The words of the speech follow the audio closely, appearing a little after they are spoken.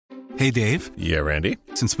Hey, Dave. Yeah, Randy.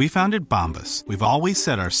 Since we founded Bombas, we've always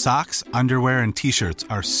said our socks, underwear, and T-shirts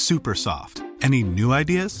are super soft. Any new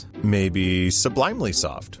ideas? Maybe sublimely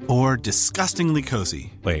soft. Or disgustingly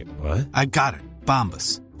cozy. Wait, what? I got it.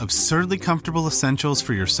 Bombas. Absurdly comfortable essentials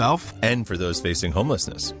for yourself and for those facing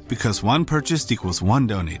homelessness. Because one purchased equals one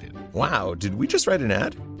donated. Wow, did we just write an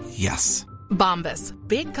ad? Yes. Bombas.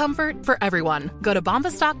 Big comfort for everyone. Go to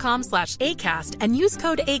bombas.com/ACAST and use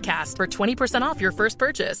code ACAST for 20% off your first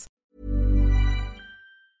purchase.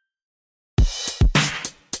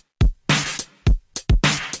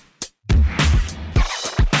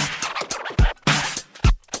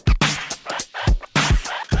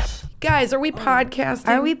 Guys, are we podcasting?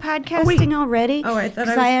 Are we podcasting already? Oh, I thought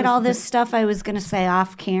I had all this stuff I was going to say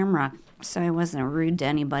off camera, so I wasn't rude to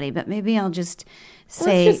anybody. But maybe I'll just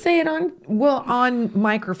say. Let's just say it on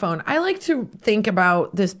microphone. I like to think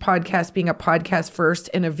about this podcast being a podcast first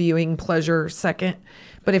and a viewing pleasure second.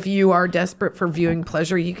 But if you are desperate for viewing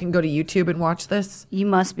pleasure, you can go to YouTube and watch this. You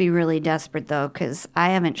must be really desperate, though, because I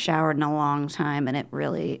haven't showered in a long time, and it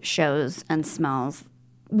really shows and smells.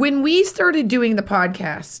 When we started doing the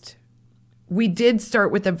podcast, we did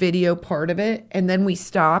start with a video part of it, and then we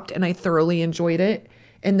stopped, and I thoroughly enjoyed it.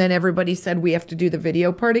 And then everybody said we have to do the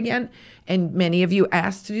video part again. And many of you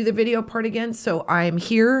asked to do the video part again. So I'm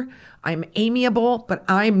here. I'm amiable, but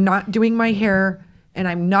I'm not doing my hair, and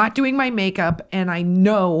I'm not doing my makeup. And I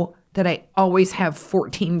know that I always have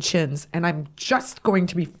 14 chins, and I'm just going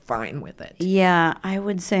to be fine with it. Yeah, I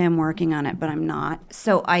would say I'm working on it, but I'm not.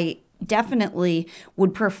 So I definitely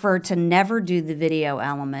would prefer to never do the video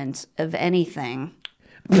element of anything.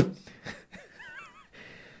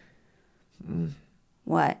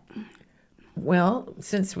 What? Well,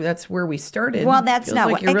 since that's where we started. Well, that's feels not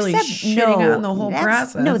like what you're really shitting on the whole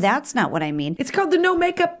process. No, that's not what I mean. It's called the no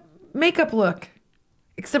makeup look.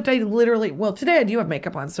 Except I literally, today I do have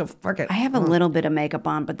makeup on, so fuck it. I have a little bit of makeup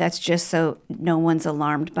on, but that's just so no one's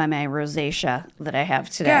alarmed by my rosacea that I have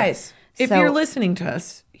today. Guys, if you're listening to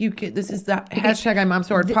us, this is the hashtag I'm Mom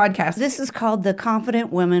Sword podcast. This is called the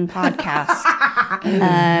Confident Women Podcast,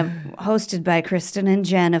 hosted by Kristen and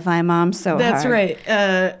Jen of I Mom So That's Hard.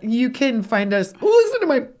 right. You can find us. Listen to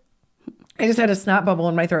my. I just had a snot bubble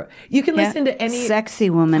in my throat. You can listen to any Sexy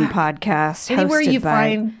Woman podcast anywhere hosted you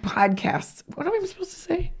by, find podcasts. What am I supposed to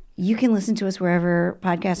say? You can listen to us wherever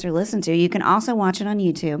podcasts are listened to. You can also watch it on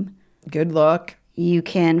YouTube. Good luck. You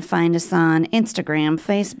can find us on Instagram,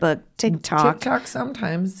 Facebook, TikTok. TikTok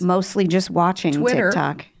sometimes. Mostly just watching Twitter.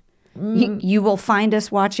 TikTok. You will find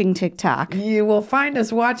us watching TikTok. You will find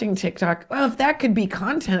us watching TikTok. Well, if that could be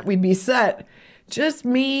content, we'd be set. Just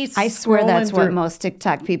me. I swear that's what through. most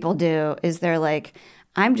TikTok people do is they're like,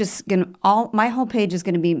 I'm just going to, my whole page is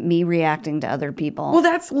going to be me reacting to other people. Well,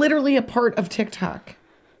 that's literally a part of TikTok.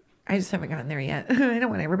 I just haven't gotten there yet. I don't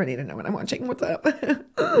want everybody to know what I'm watching. What's up?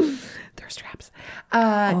 Thirst traps.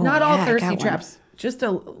 Not all thirsty traps. Just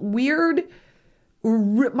a weird.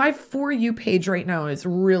 My For You page right now is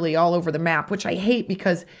really all over the map, which I hate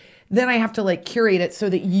because then I have to curate it so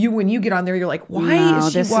that when you get on there, you're like, why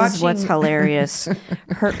is she this watching? Is what's hilarious.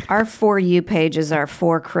 Our For You page is our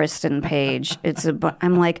For Kristen page.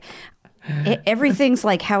 I'm like, everything's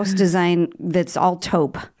like house design that's all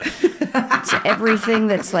taupe. It's everything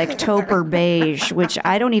that's like taupe or beige, which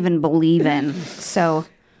I don't even believe in. So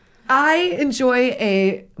I enjoy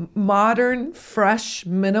a modern, fresh,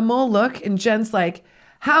 minimal look. And Jen's like,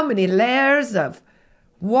 how many layers of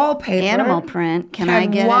wallpaper animal print can I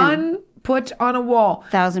get one put on a wall?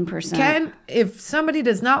 1,000%. If somebody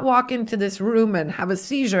does not walk into this room and have a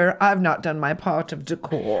seizure, I've not done my part of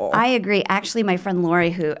decor. I agree. Actually, my friend Lori,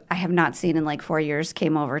 who I have not seen in 4 years,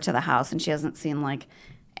 came over to the house and she hasn't seen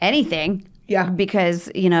anything. Yeah. Because,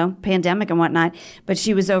 pandemic and whatnot. But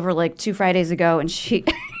she was over 2 Fridays ago and she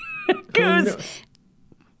goes,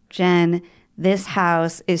 Jen, this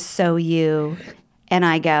house is so you. And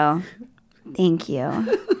I go, thank you.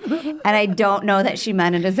 And I don't know that she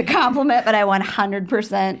meant it as a compliment, but I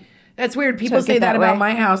 100%. That's weird. People say that about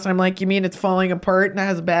my house. I'm like, you mean it's falling apart and it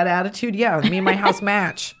has a bad attitude? Yeah, me and my house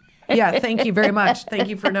match. Yeah, thank you very much. Thank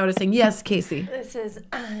you for noticing. Yes, Casey. This is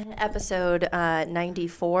episode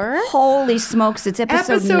 94. Holy smokes, it's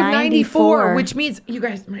episode 94. Which means, you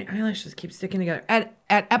guys, my eyelashes keep sticking together. At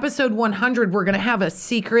episode 100, we're going to have a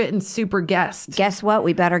secret and super guest. Guess what?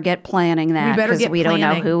 We better get planning that because we don't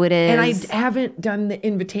know who it is. And I haven't done the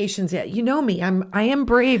invitations yet. You know me. I am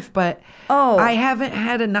brave, but I haven't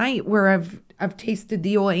had a night where I've tasted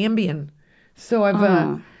the old Ambien. So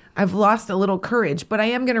I've lost a little courage, but I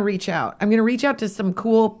am going to reach out. I'm going to reach out to some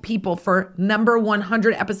cool people for number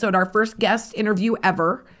 100 episode, our first guest interview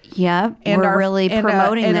ever. Yeah, we're really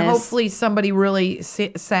promoting and this. And hopefully somebody really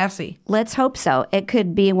sassy. Let's hope so. It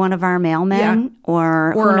could be one of our mailmen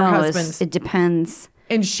or who our knows. husbands. It depends.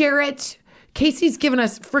 And share it. Casey's given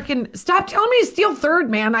us freaking stop telling me to steal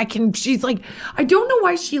third, man. She's like, I don't know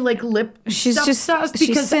why she like lip She's stuff just us she's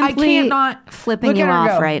because I simply can't not flipping look you at her and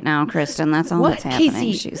off go, right now, Kristen. That's all What, that's happening.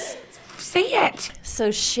 Casey? Say it. So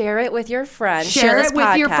share it with your friends. Share this it with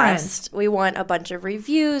podcast. your friends. We want a bunch of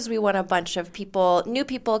reviews. We want a bunch of new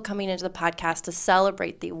people coming into the podcast to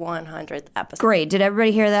celebrate the 100th episode. Great. Did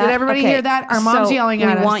everybody hear that? Did everybody hear that? Our mom's yelling at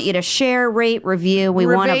us. We want you to share, rate, review. We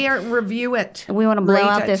want to review it. We want to blow Rate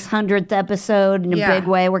out it. this 100th episode in a big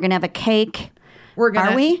way. We're going to have a cake.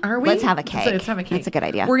 Are we? Let's have a cake. Let's have a cake. That's a good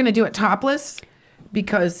idea. We're going to do it topless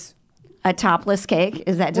because a topless cake?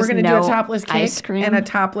 Is that just we're going to no do a topless cake ice cream? and a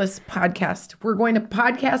topless podcast. We're going to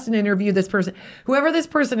podcast and interview this person. Whoever this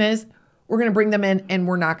person is, we're going to bring them in and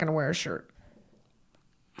we're not going to wear a shirt.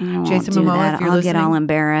 I won't Jason do Momoa, that. if you're I'll listening. get all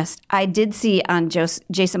embarrassed. I did see on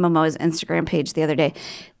Jason Momoa's Instagram page the other day.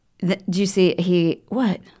 Did you see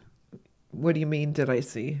what? What do you mean, did I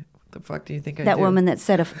see? What the fuck do you think I That did? woman that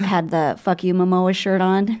said had the "fuck you Momoa" shirt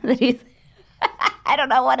on. That he's. I don't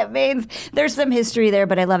know what it means. There's some history there,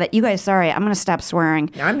 but I love it. You guys, sorry, I'm going to stop swearing.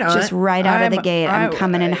 I'm not. Just right out of the gate. I'm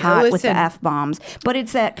coming in hot with the listen. F-bombs. But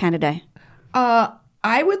it's that kind of day.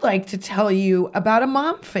 I would like to tell you about a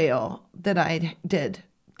mom fail that I did,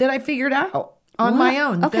 that I figured out on my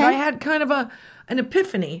own. Okay. That I had kind of an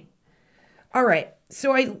epiphany. All right.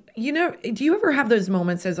 So do you ever have those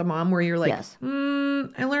moments as a mom where you're like, Yes.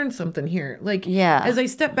 I learned something here. Like, Yeah. as I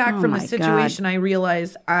step back Oh from the my situation, I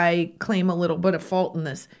realize I claim a little bit of fault in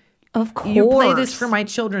this. Of course. You play this for my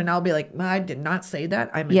children, I'll be like, I did not say that.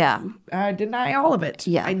 I deny all of it.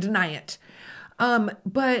 Yeah. I deny it.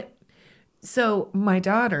 But so my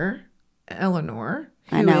daughter, Eleanor,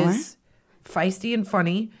 I who know her. is feisty and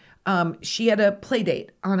funny, she had a play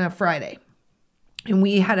date on a Friday. And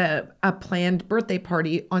we had a planned birthday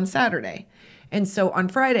party on Saturday. And so on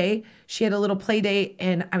Friday, she had a little play date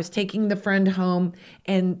and I was taking the friend home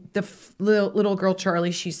and the little girl,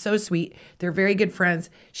 Charlie, she's so sweet. They're very good friends.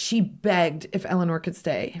 She begged if Eleanor could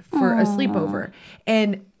stay for a sleepover.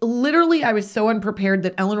 And literally I was so unprepared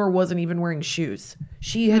that Eleanor wasn't even wearing shoes.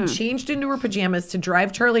 She had changed into her pajamas to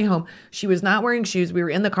drive Charlie home. She was not wearing shoes. We were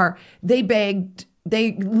in the car. They begged.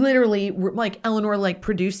 They literally were like, Eleanor like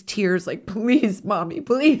produced tears like, please, mommy,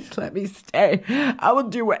 please let me stay. I will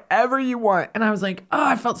do whatever you want. And I was like, oh,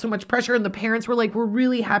 I felt so much pressure. And the parents were like, we're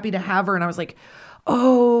really happy to have her. And I was like,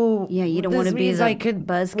 oh. Yeah, you don't this wanna be means the I could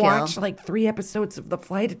buzzkill. watch like 3 episodes of The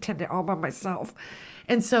Flight Attendant all by myself.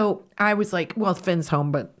 And so I was like, well, Finn's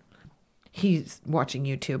home, but he's watching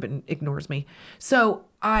YouTube and ignores me. So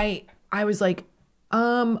I was like,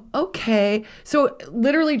 okay. So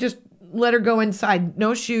literally just let her go inside.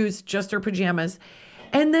 No shoes, just her pajamas.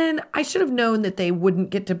 And then I should have known that they wouldn't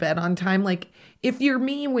get to bed on time. Like if you're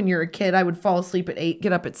me when you're a kid, I would fall asleep at 8,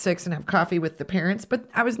 get up at 6 and have coffee with the parents. But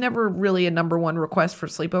I was never really a number one request for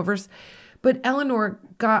sleepovers. But Eleanor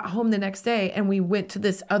got home the next day and we went to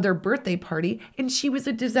this other birthday party and she was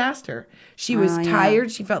a disaster. She was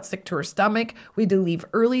tired. She felt sick to her stomach. We had to leave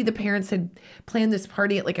early. The parents had planned this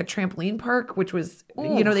party at like a trampoline park, which was,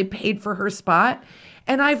 they paid for her spot.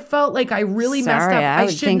 And I felt like I really messed up. I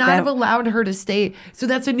should not have allowed her to stay. So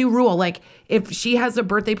that's a new rule. Like if she has a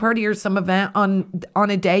birthday party or some event on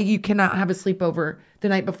a day, you cannot have a sleepover the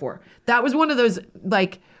night before. That was one of those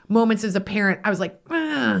like moments as a parent. I was like,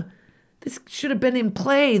 this should have been in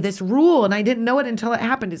play, this rule. And I didn't know it until it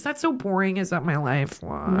happened. Is that so boring? Is that my life?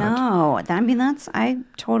 What? No, I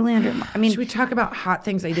totally Should we talk about hot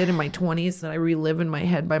things I did in my 20s that I relive in my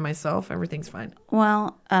head by myself? Everything's fine.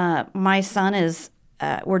 Well, my son is,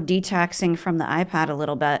 we're detoxing from the iPad a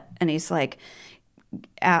little bit, and he's like,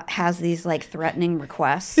 has these like threatening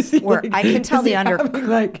requests where I can tell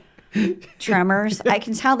tremors. I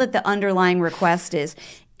can tell that the underlying request is,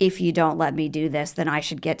 if you don't let me do this, then I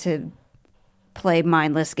should get to play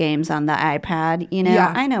mindless games on the iPad.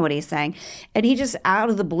 Yeah. I know what he's saying. And he just out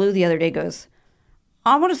of the blue the other day goes,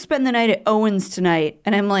 I want to spend the night at Owen's tonight.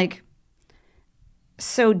 And I'm like,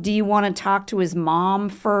 so do you want to talk to his mom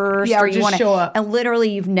first? Yeah, or you just wanna, show up. And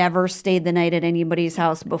literally, you've never stayed the night at anybody's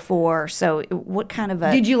house before. So what kind of a...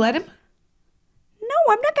 Did you let him?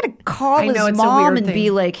 No, I'm not going to call I know, his it's a mom weird and thing. be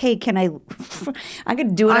like, hey, can I... I'm going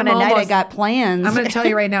to do it on a night I got plans. I'm going to tell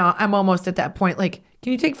you right now, I'm almost at that point. Like,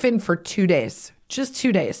 can you take Finn for 2 days? Just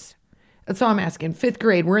 2 days. That's all I'm asking. 5th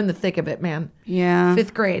grade. We're in the thick of it, man. Yeah.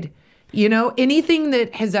 5th grade. Anything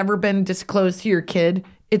that has ever been disclosed to your kid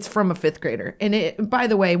It's from a fifth grader. And by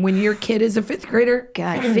the way, when your kid is a fifth grader,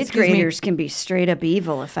 God, fifth graders can be straight up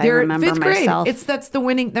evil if I remember fifth grade. myself.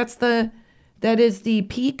 That is the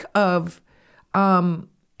peak of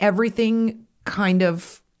everything kind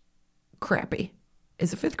of crappy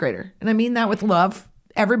is a fifth grader. And I mean that with love.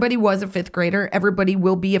 Everybody was a fifth grader. Everybody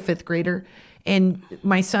will be a fifth grader. And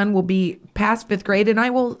my son will be past fifth grade, and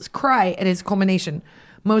I will cry at his culmination,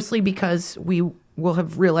 mostly because we will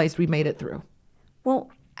have realized we made it through.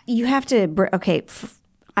 Well, you have to,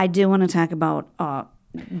 I do want to talk about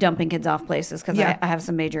dumping kids off places because I have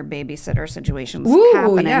some major babysitter situations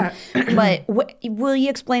happening. Yeah. But will you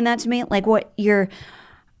explain that to me? Like what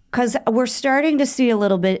because we're starting to see a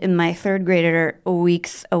little bit in my third grader,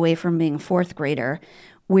 weeks away from being fourth grader,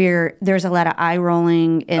 where there's a lot of eye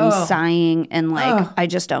rolling and sighing and I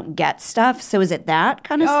just don't get stuff. So is it that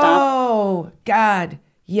kind of stuff? Oh, God.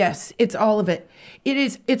 Yes, it's all of it.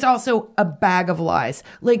 It's also a bag of lies.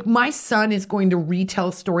 Like my son is going to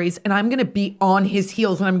retell stories and I'm going to be on his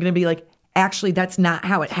heels and I'm going to be like, actually, that's not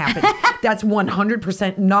how it happened. That's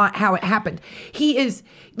 100% not how it happened. He is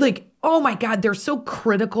like, oh my God, they're so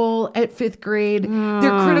critical at fifth grade.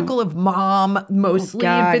 They're critical of mom mostly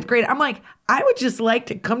in fifth grade. I'm like, I would just like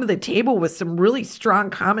to come to the table with some really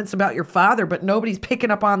strong comments about your father, but nobody's picking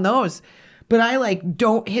up on those. But I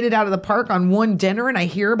don't hit it out of the park on one dinner and I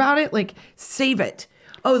hear about it, save it.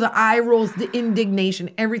 Oh, the eye rolls, the indignation,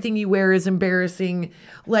 everything you wear is embarrassing.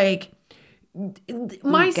 My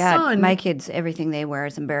son, my kids, everything they wear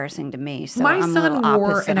is embarrassing to me. So my I'm son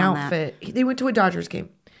wore an outfit. That. They went to a Dodgers game.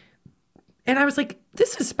 And I was like,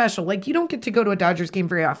 this is special. You don't get to go to a Dodgers game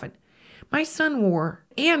very often. My son wore,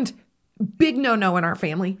 and big no-no in our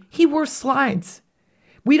family, he wore slides.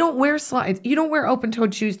 We don't wear slides. You don't wear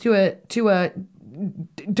open-toed shoes to a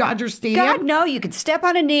Dodger stadium. God, no, you could step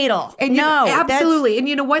on a needle. And absolutely. And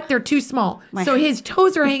you know what? They're too small. So his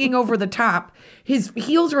toes are hanging over the top. His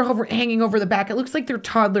heels are hanging over the back. It looks like they're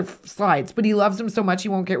toddler slides, but he loves them so much he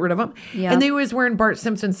won't get rid of them. Yep. And they was wearing Bart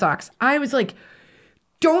Simpson socks. I was like,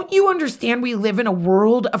 don't you understand we live in a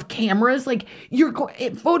world of cameras? You're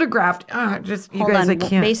photographed. You guys, I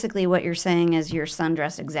can't. Basically, what you're saying is your son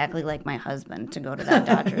dressed exactly like my husband to go to that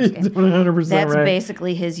Dodgers game. 100% That's right.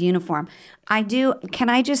 Basically his uniform. Can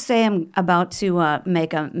I just say I'm about to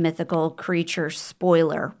make a mythical creature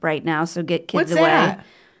spoiler right now, so get kids What's away. That?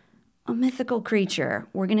 A mythical creature.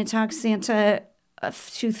 We're going to talk Santa,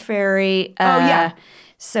 Tooth Fairy.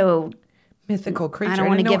 So... mythical creature. I don't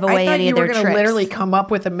want to give away any of their tricks. I thought you were going to literally come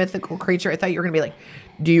up with a mythical creature. I thought you were going to be like,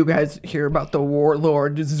 do you guys hear about the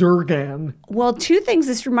warlord Zurgan? Well, two things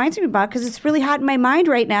this reminds me about, because it's really hot in my mind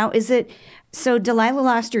right now, is that, so Delilah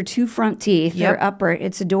lost her two front teeth. Yep. They're upper.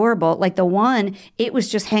 It's adorable. The one, it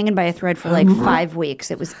was just hanging by a thread for 5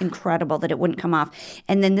 weeks. It was incredible that it wouldn't come off.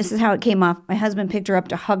 And then this is how it came off. My husband picked her up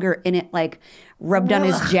to hug her, and it rubbed on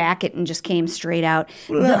his jacket and just came straight out.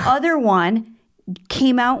 The other one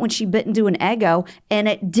came out when she bit into an Eggo, and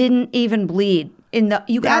it didn't even bleed. That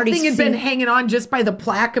thing had been hanging on just by the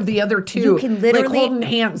plaque of the other two. You can literally holding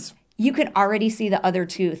hands. You can already see the other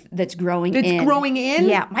tooth that's growing in. It's growing in?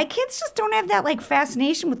 Yeah. My kids just don't have that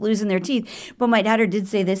fascination with losing their teeth. But my daughter did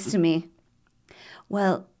say this to me.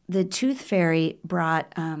 Well, the tooth fairy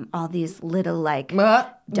brought all these little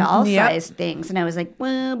doll-sized things. And I was like,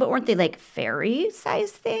 well, but weren't they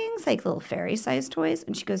fairy-sized things? Little fairy-sized toys?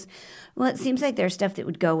 And she goes, well, it seems like there's stuff that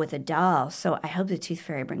would go with a doll. So I hope the tooth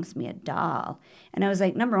fairy brings me a doll. And I was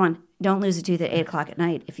like, number one, don't lose a tooth at 8 o'clock at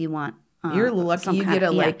night if you want. You're lucky you get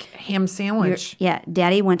a ham sandwich.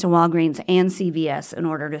 Daddy went to Walgreens and CVS in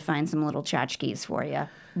order to find some little tchotchkes for you.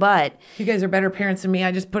 But you guys are better parents than me.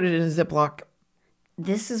 I just put it in a Ziploc.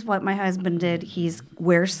 This is what my husband did. He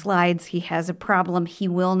wears slides. He has a problem. He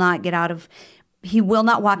will not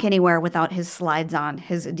walk anywhere without his slides on.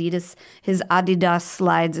 His Adidas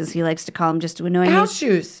slides, as he likes to call them, just to annoy me. House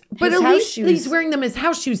shoes. But at least he's wearing them as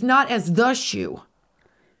house shoes, not as the shoe.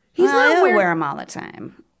 He'll wear them all the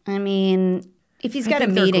time. I mean, if he's got a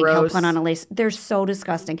meeting, he'll put on a lace. They're so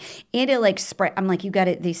disgusting. And it spray. I'm like,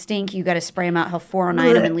 they stink. You got to spray them out. He'll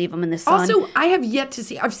 409 them and leave them in the sun. Also, I have yet to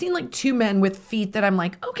see, I've seen two men with feet that I'm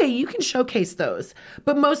like, okay, you can showcase those.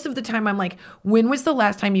 But most of the time I'm like, when was the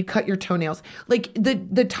last time you cut your toenails?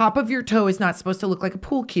 The top of your toe is not supposed to look like a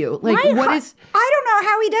pool cue. I don't know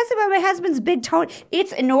how he does it, but my husband's big toe,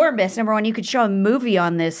 it's enormous. Number one, you could show a movie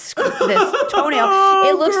on this toenail.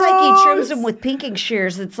 It looks like he trims them with pinking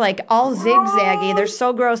shears. It's all zigzaggy. They're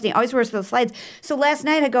so gross. And he always wears those slides. So last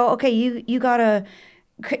night I go, okay, you gotta.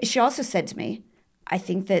 She also said to me, I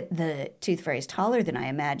think that the tooth fairy is taller than I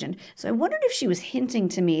imagined. So I wondered if she was hinting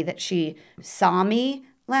to me that she saw me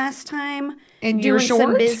last time And you're doing some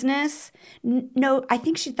short? business. No, I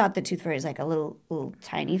think she thought the tooth fairy was like a little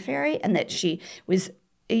tiny fairy, and that she was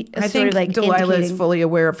I sort think of like Delilah is indicating- fully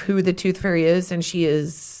aware of who the tooth fairy is, and she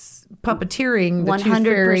is puppeteering the tooth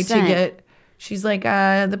fairy to 100%. get. She's like,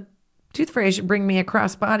 the tooth fairy should bring me a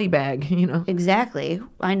crossbody bag, you know? Exactly.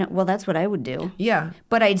 I know. Well, that's what I would do. Yeah.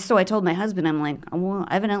 But I told my husband, I'm like, well,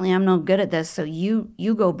 evidently I'm no good at this. So you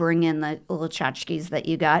go bring in the little tchotchkes that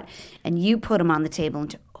you got, and you put them on the table.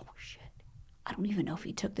 And oh shit, I don't even know if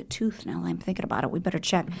he took the tooth. Now that I'm thinking about it, we better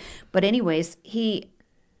check. But anyways, he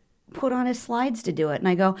put on his slides to do it, and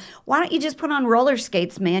I go, why don't you just put on roller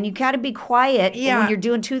skates, man? You got to be quiet when you're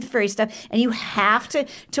doing tooth fairy stuff, and you have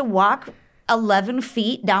to walk 11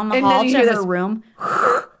 feet down the And hall then you to hear her this- room.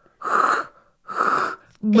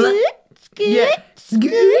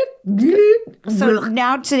 So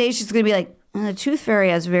now today she's going to be like, the tooth fairy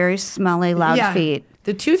has very smelly, loud feet.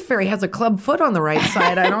 The tooth fairy has a club foot on the right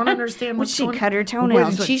side. I don't understand what's she going on. cut her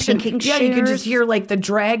toenails with pinking Yeah, you can just shears? hear like the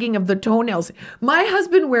dragging of the toenails. My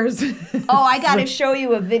husband wears Oh, I got to show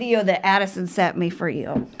you a video that Addison sent me for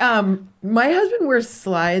you. my husband wears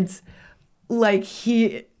slides like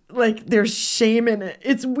there's shame in it.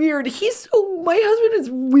 It's weird. My husband is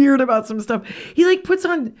weird about some stuff. He like puts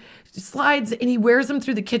on slides and he wears them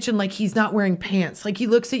through the kitchen like he's not wearing pants. Like he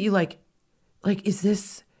looks at you like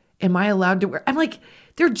am I allowed to wear? I'm like,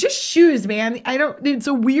 they're just shoes, man. It's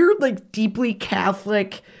a weird, like deeply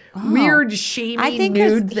Catholic, weird, shamey I think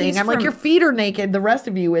 'cause nude thing. he's I'm like, from- your feet are naked. The rest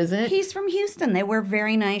of you isn't. He's from Houston. They wear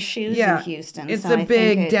very nice shoes in Houston. It's so a I think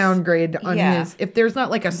big it's- downgrade on yeah. his. If there's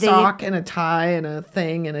not like a sock and a tie and a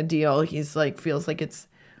thing and a deal, he's like feels like it's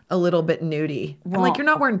a little bit nudie. I'm like, Well- you're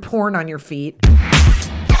not wearing porn on your feet.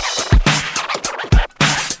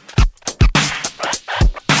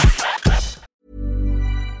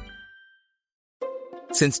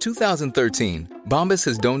 Since 2013, Bombas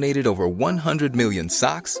has donated over 100 million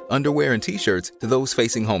socks, underwear, and T-shirts to those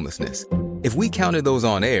facing homelessness. If we counted those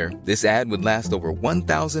on air, this ad would last over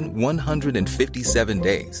 1,157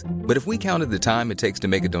 days. But if we counted the time it takes to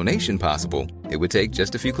make a donation possible, it would take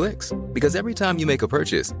just a few clicks. Because every time you make a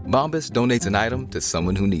purchase, Bombas donates an item to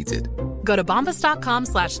someone who needs it. Go to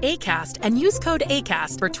bombas.com/ACAST and use code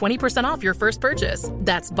ACAST for 20% off your first purchase.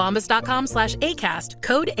 That's bombas.com/ACAST,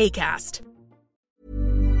 code ACAST.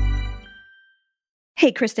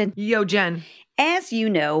 Hey, Kristen. Yo, Jen. As you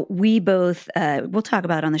know, we both, we'll talk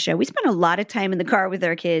about on the show, we spend a lot of time in the car with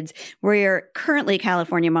our kids. We're currently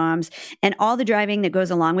California moms, and all the driving that goes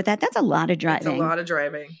along with that, that's a lot of driving. It's a lot of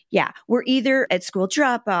driving. Yeah. We're either at school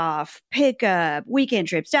drop-off, pickup, weekend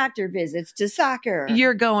trips, doctor visits, to soccer.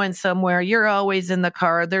 You're going somewhere. You're always in the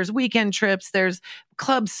car. There's weekend trips. There's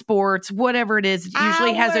club sports, whatever it is. It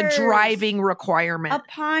usually has a Hours. driving requirement.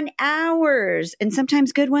 Upon hours, and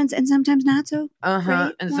sometimes good ones and sometimes not so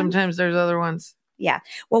great And ones. sometimes there's other ones. Yeah.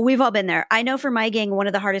 Well, we've all been there. I know for my gang, one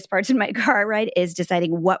of the hardest parts in my car ride is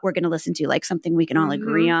deciding what we're going to listen to, like something we can all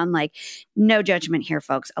agree on. Like, no judgment here,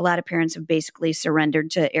 folks. A lot of parents have basically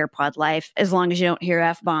surrendered to AirPod life. As long as you don't hear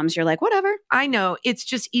F-bombs, you're like, whatever. I know. It's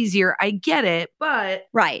just easier. I get it. But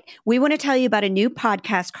Right. We want to tell you about a new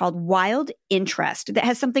podcast called Wild Interest that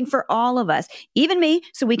has something for all of us, even me,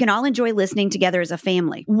 so we can all enjoy listening together as a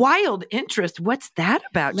family. Wild Interest, what's that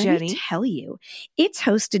about, Let Jenny? me tell you, it's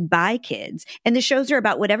hosted by kids, and the shows are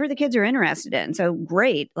about whatever the kids are interested in. So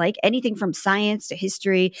great, like anything from science to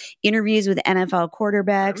history, interviews with NFL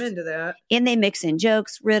quarterbacks, I'm into that. and they mix in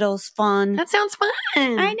jokes, riddles, fun. That sounds fun.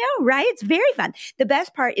 I know, right? It's very fun. The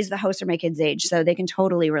best part is the hosts are my kids' age, so they can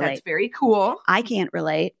totally relate. That's very cool. I can't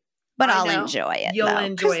relate, but I I'll know. enjoy it. You'll though,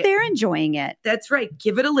 enjoy 'cause it. they're enjoying it. That's right.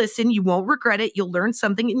 Give it a listen. You won't regret it. You'll learn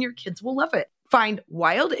something and your kids will love it. Find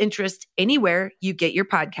Wild Interest anywhere you get your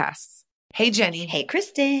podcasts. Hey, Jenny. Hey,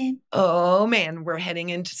 Kristen. Oh man, we're heading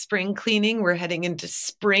into spring cleaning. We're heading into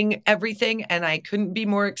spring everything. And I couldn't be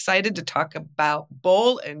more excited to talk about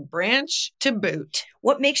Boll and Branch to boot.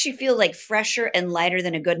 What makes you feel like fresher and lighter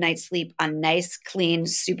than a good night's sleep on nice, clean,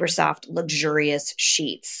 super soft, luxurious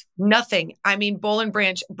sheets? Nothing. I mean, Boll and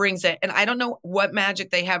Branch brings it. And I don't know what magic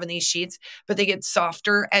they have in these sheets, but they get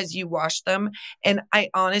softer as you wash them. And I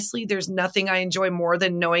honestly, there's nothing I enjoy more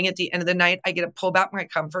than knowing at the end of the night, I get to pull back my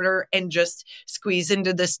comforter and just squeeze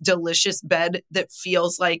into this delicious bed that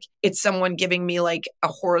feels like it's someone giving me like a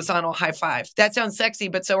horizontal high five. That sounds sexy,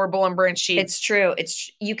 but so are Boll and Branch sheets. It's true.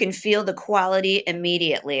 You can feel the quality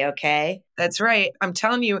immediately, okay? That's right. I'm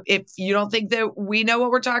telling you, if you don't think that we know what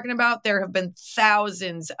we're talking about, there have been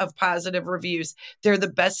thousands of positive reviews. They're the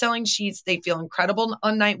best-selling sheets. They feel incredible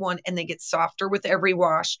on night one, and they get softer with every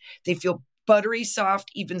wash. They feel buttery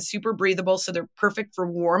soft, even super breathable. So they're perfect for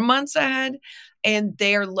warm months ahead. And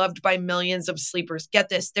they are loved by millions of sleepers. Get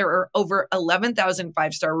this, there are over 11,000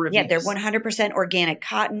 5-star reviews. Yeah, they're 100% organic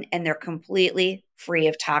cotton and they're completely free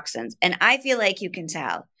of toxins. And I feel like you can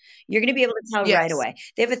tell. You're going to be able to tell right away.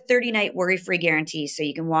 They have a 30-night worry-free guarantee, so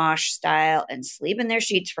you can wash, style, and sleep in their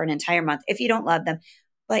sheets for an entire month if you don't love them,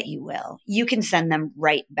 but you will. You can send them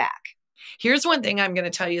right back. Here's one thing I'm going to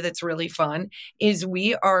tell you that's really fun is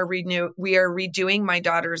we are redoing my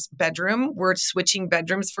daughter's bedroom. We're switching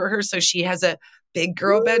bedrooms for her. So she has a big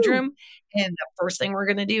girl bedroom. And the first thing we're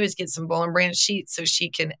going to do is get some Boll and Branch sheets so she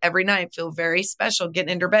can every night feel very special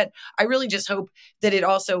getting into her bed. I really just hope that it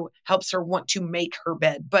also helps her want to make her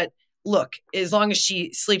bed. But look, as long as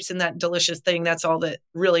she sleeps in that delicious thing, that's all that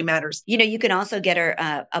really matters. You know, you can also get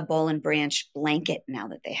her a Boll and Branch blanket now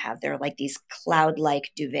that they have. They're like these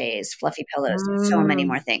cloud-like duvets, fluffy pillows, so many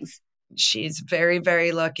more things. She's very,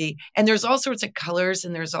 very lucky. And there's all sorts of colors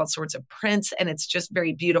and there's all sorts of prints and it's just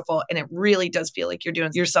very beautiful. And it really does feel like you're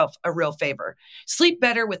doing yourself a real favor. Sleep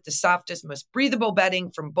better with the softest, most breathable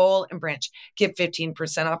bedding from Boll and Branch. Get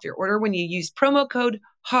 15% off your order when you use promo code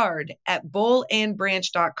HARD at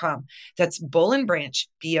bollandbranch.com. That's Boll and Branch,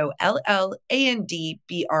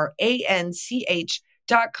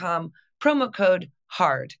 BOLLANDBRANCH.com. Promo code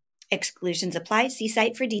HARD. Exclusions apply. See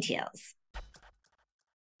site for details.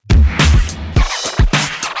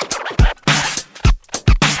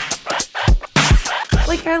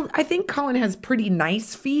 Like, I think Colin has pretty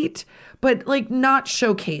nice feet, but like not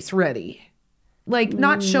showcase ready. Like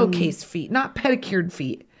not showcase feet, not pedicured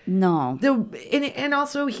feet. No. And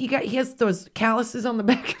also he has those calluses on the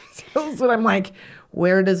back of his heels, and I'm like,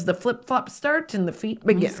 where does the flip flop start and the feet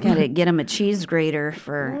begin? Just gotta get him a cheese grater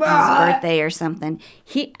for his birthday or something.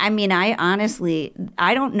 I honestly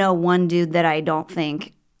don't know one dude that I don't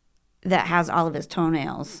think that has all of his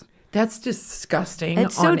toenails. That's disgusting.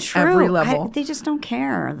 It's so on true. Every level. They just don't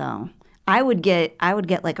care though. I would get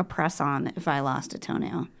like a press on if I lost a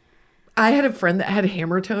toenail. I had a friend that had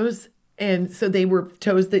hammer toes, and so they were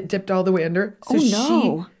toes that dipped all the way under. So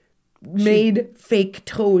she made fake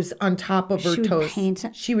toes on top of her toes.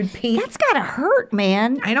 She would paint. That's gotta hurt,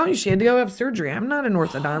 man. I know she had to go have surgery. I'm not an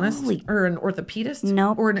orthodontist or an orthopedist.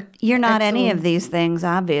 No, nope. You're not any of these things,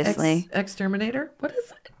 obviously. Exterminator? What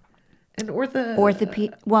is it? An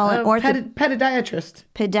pediatrist.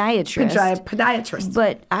 Podiatrist.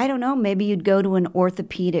 But I don't know. Maybe you'd go to an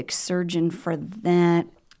orthopedic surgeon for that.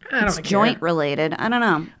 It's joint related. I don't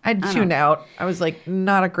know. I tuned out. I was like,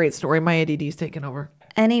 not a great story. My ADD's taken over.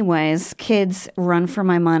 Anyways, kids, run for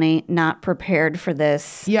my money, not prepared for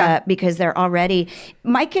this. Yeah. Because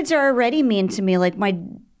my kids are already mean to me. Like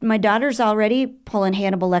my daughter's already pulling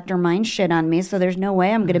Hannibal Lecter mind shit on me, so there's no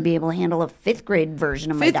way I'm going to be able to handle a 5th grade version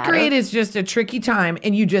of my daughter. 5th grade is just a tricky time,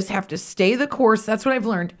 and you just have to stay the course. That's what I've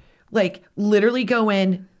learned. Like, literally go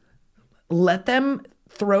in, let them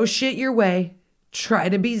throw shit your way, try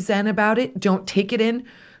to be zen about it, don't take it in,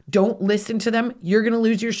 don't listen to them. You're going to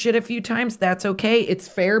lose your shit a few times. That's okay. It's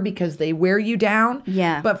fair because they wear you down.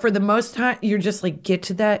 Yeah. But for the most time, you're just like, get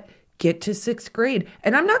to 6th grade.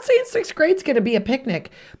 And I'm not saying 6th grade's going to be a picnic,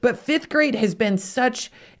 but 5th grade has been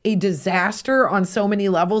such a disaster on so many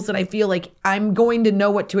levels that I feel like I'm going to know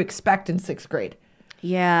what to expect in 6th grade.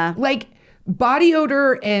 Yeah. Like, body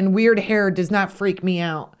odor and weird hair does not freak me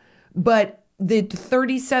out, but the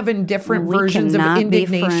 37 different versions of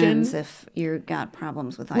indignation. Be friends if you got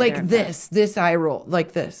problems with either like of this eye roll,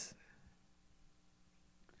 like this.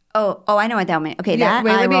 Oh, I know what that means. Okay, yeah,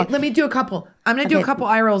 that let me do a couple. I'm gonna do a couple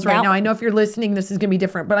eye rolls right now. I know if you're listening, this is gonna be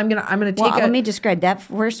different, but I'm gonna take. Let me describe that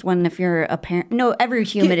first one. If you're a parent, no, every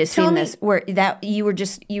human has seen this. Where that you were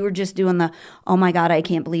just doing the, oh my God, I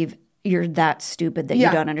can't believe you're that stupid that you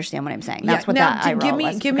don't understand what I'm saying. That's what that eye roll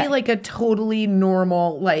was. Give me like a totally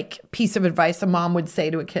normal like piece of advice a mom would say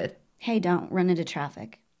to a kid. Hey, don't run into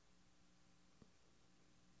traffic.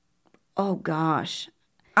 Oh gosh.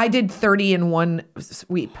 I did 30 in one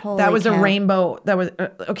sweep. Holy that was cow. a rainbow. That was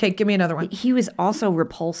okay. Give me another one. He was also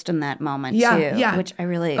repulsed in that moment too. Yeah. Which I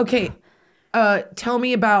really okay. Tell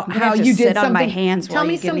me about how have to you did sit on something. my hands Tell while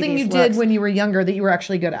me you give me something these you looks. did when you were younger that you were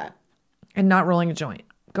actually good at, and not rolling a joint.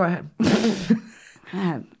 Go ahead.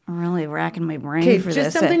 God, I'm really racking my brain Okay, for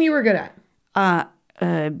just this. something you were good at.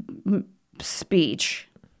 Speech.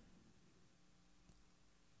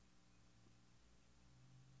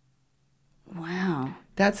 Wow.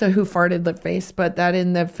 That's a who farted the face, but that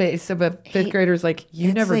in the face of a 5th grader is like,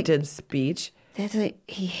 you never did speech.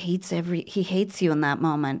 He hates you in that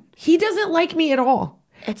moment. He doesn't like me at all.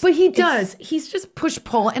 But he does. He's just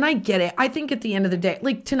push-pull, and I get it. I think at the end of the day,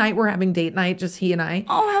 like tonight we're having date night, just he and I.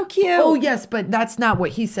 Oh, how cute. Oh, yes, but that's not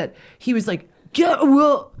what he said. He was like, yeah,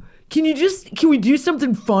 well, can we do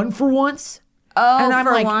something fun for once? Oh, and I'm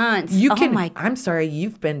for like, once. You Oh, can. my- I'm sorry,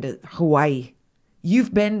 you've been to Hawaii.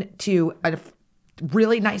 You've been to a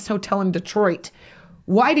really nice hotel in Detroit.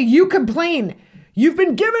 Why do you complain? You've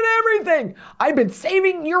been given everything. I've been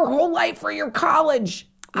saving your whole life for your college.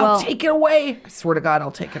 I'll take it away. I swear to God,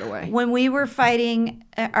 I'll take it away. When we were fighting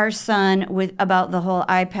our son about the whole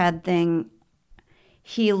iPad thing,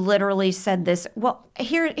 he literally said this. Well,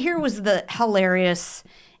 here was the hilarious,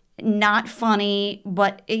 not funny,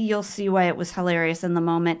 but you'll see why it was hilarious in the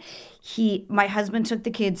moment. My husband took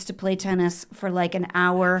the kids to play tennis for like an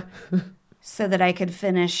hour so that I could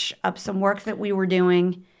finish up some work that we were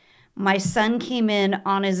doing. My son came in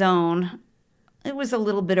on his own. It was a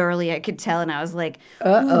little bit early, I could tell, and I was like,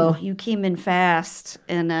 "Uh-oh, you came in fast."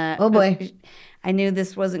 And oh boy, I knew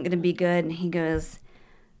this wasn't going to be good. And he goes,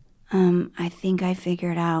 "I think I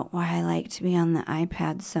figured out why I like to be on the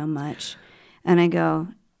iPad so much." And I go,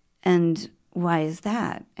 "And why is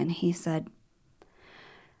that?" And he said,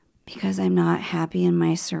 "Because I'm not happy in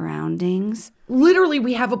my surroundings." Literally,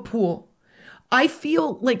 we have a pool. I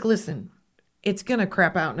feel like, listen, it's going to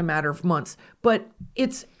crap out in a matter of months, but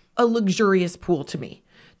it's a luxurious pool to me.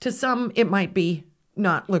 To some, it might be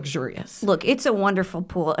not luxurious. Look, it's a wonderful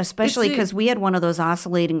pool, especially because we had one of those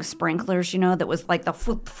oscillating sprinklers, that was like the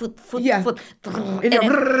foot, Yeah.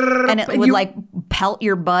 and it would like pelt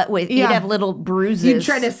your butt with, you'd have little bruises. You'd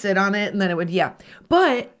try to sit on it and then it would,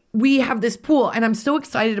 But we have this pool and I'm so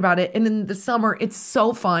excited about it. And in the summer, it's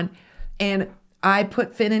so fun. And I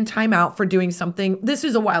put Finn in timeout for doing something. This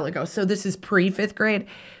is a while ago. So this is pre-5th grade.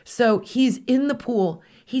 So he's in the pool.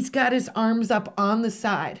 He's got his arms up on the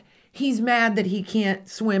side. He's mad that he can't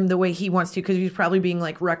swim the way he wants to because he's probably being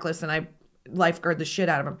like reckless and I lifeguard the shit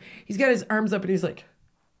out of him. He's got his arms up and he's like,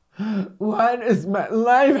 why does my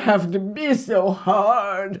life have to be so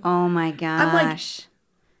hard? Oh my gosh. I'm like,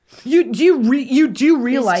 you do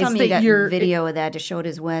realize Please tell me that you got you're video of that to show at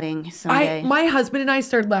his wedding someday. My husband and I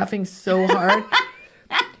started laughing so hard.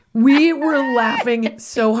 We were laughing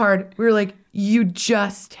so hard. We were like, you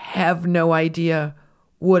just have no idea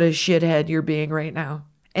what a shithead you're being right now.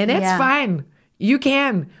 And it's fine. You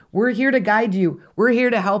can. We're here to guide you. We're here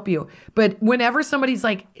to help you. But whenever somebody's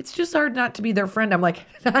like, it's just hard not to be their friend, I'm like,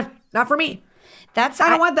 not for me. I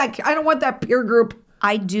don't want that. I don't want that peer group.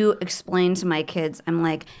 I do explain to my kids, I'm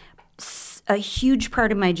like, a huge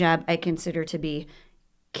part of my job I consider to be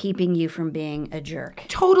keeping you from being a jerk.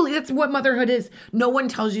 Totally. That's what motherhood is. No one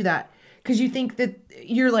tells you that because you think that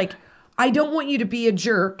you're like, I don't want you to be a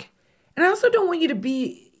jerk. And I also don't want you to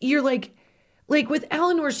be, you're like with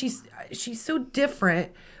Eleanor, she's so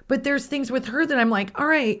different, but there's things with her that I'm like, all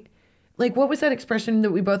right, like what was that expression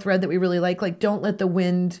that we both read that we really like? Like, don't let the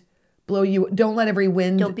wind blow you. Don't let every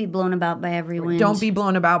wind. Don't be blown about by every wind. Don't be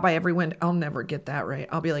blown about by every wind. I'll never get that right.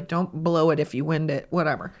 I'll be like, don't blow it if you wind it,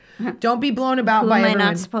 whatever. Don't be blown about by every wind. Who am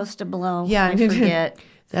I not supposed to blow? Yeah. I forget.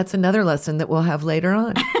 That's another lesson that we'll have later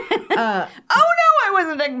on. Oh no, I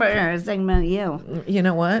wasn't talking about her. I was talking about you. You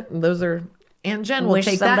know what? Those are, and Jen will Wish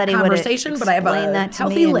take that somebody would conversation, but I have explain a that to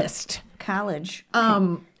healthy me in list. College.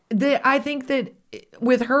 I think that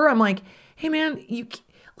with her, I'm like, hey man, you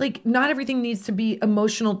like not everything needs to be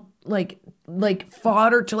emotional, like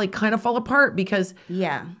fodder to like kind of fall apart because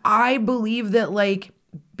I believe that like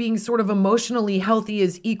being sort of emotionally healthy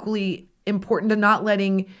is equally important to not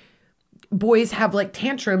letting boys have like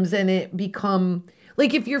tantrums and it become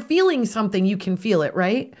like if you're feeling something, you can feel it,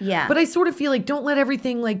 right? Yeah. But I sort of feel like don't let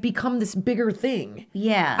everything like become this bigger thing.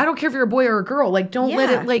 Yeah. I don't care if you're a boy or a girl. Like don't let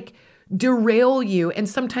it like derail you. And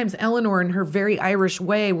sometimes Eleanor in her very Irish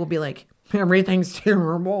way will be like, everything's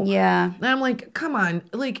terrible. Yeah. And I'm like, come on.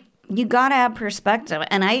 Like you gotta have perspective.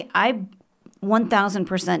 And I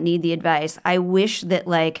 1000% need the advice. I wish that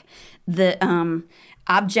like the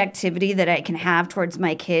objectivity that I can have towards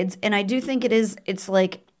my kids. And I do think it's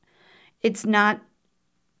like, it's not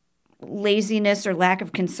laziness or lack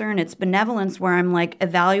of concern. It's benevolence where I'm like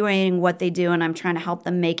evaluating what they do and I'm trying to help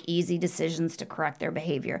them make easy decisions to correct their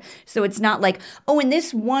behavior. So it's not like, oh, in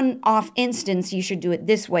this one-off instance, you should do it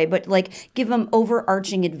this way, but like give them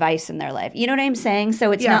overarching advice in their life. You know what I'm saying?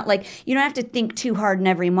 So it's not like you don't have to think too hard in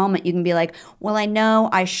every moment. You can be like, well, I know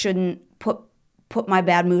I shouldn't put my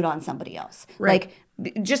bad mood on somebody else. Right.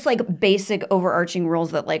 Like just like basic overarching rules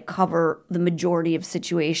that like cover the majority of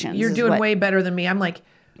situations. you're doing way better than me. I'm like,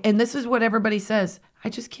 and this is what everybody says. I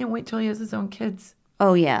just can't wait till he has his own kids.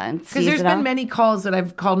 Oh yeah, and because there's been many calls that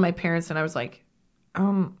I've called my parents, and I was like,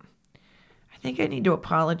 I think I need to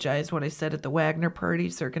apologize what I said at the Wagner party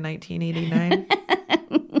circa 1989.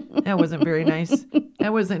 That wasn't very nice.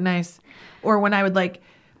 That wasn't nice. Or when I would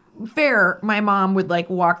my mom would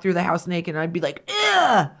walk through the house naked and I'd be like,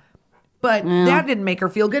 ugh. But that didn't make her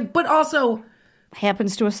feel good. But also,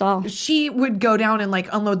 happens to us all. she would go down and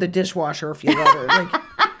unload the dishwasher if you let her.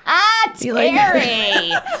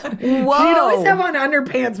 Terry! Whoa. She'd always have on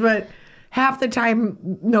underpants, but half the time,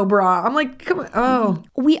 no bra. I'm like, come on. Oh.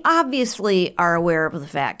 We obviously are aware of the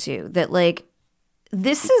fact, too, that,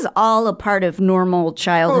 this is all a part of normal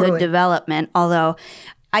childhood development. Although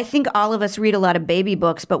I think all of us read a lot of baby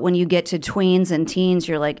books, but when you get to tweens and teens,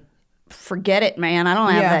 you're like, forget it, man. I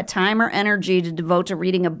don't have that time or energy to devote to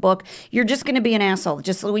reading a book. You're just going to be an asshole.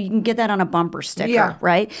 Just so you can get that on a bumper sticker,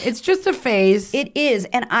 right? It's just a phase. It is.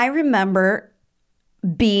 And I remember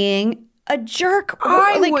being a jerk.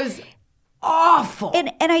 I was awful.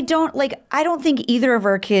 And I don't think either of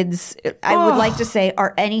our kids, I would like to say,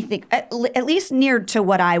 are anything, at least near to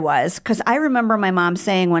what I was. Because I remember my mom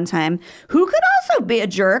saying one time, who could also be a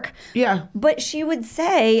jerk? Yeah. But she would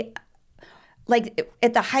say,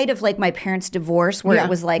 at the height of my parents' divorce, where it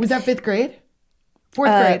was was that 5th grade?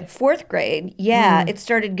 4th grade? 4th grade, yeah. It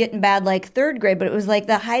started getting bad 3rd grade, but it was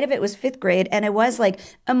the height of it was 5th grade, and it was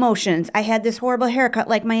emotions. I had this horrible haircut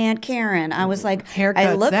like my Aunt Karen. I was haircuts.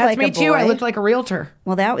 I looked That's like me a boy. too. I looked like a realtor.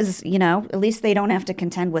 Well, that was, at least they don't have to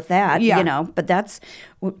contend with that, but that's,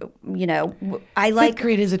 I 5th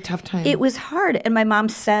grade is a tough time. It was hard. And my mom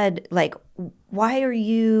said, why do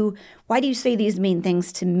you say these mean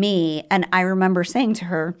things to me? And I remember saying to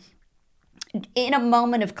her, in a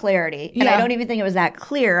moment of clarity, and I don't even think it was that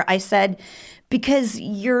clear, I said, because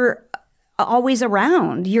you're always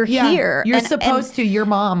around. You're here. You're supposed to. You're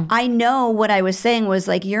mom. I know what I was saying was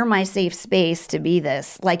you're my safe space to be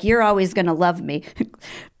this. You're always going to love me.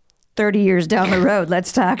 30 years down the road,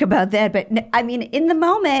 let's talk about that. But I mean, in the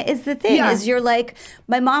moment is the thing is you're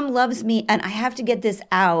my mom loves me and I have to get this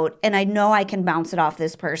out and I know I can bounce it off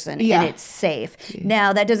this person and it's safe.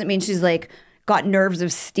 Now, that doesn't mean she's got nerves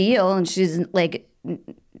of steel and she's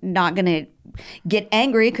not going to get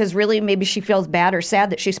angry because really maybe she feels bad or sad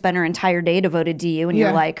that she spent her entire day devoted to you and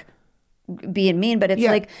you're being mean. But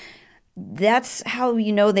it's that's how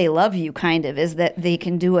they love you kind of is that they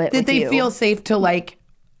can do it that they feel safe to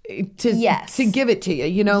to give it to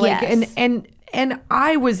you, and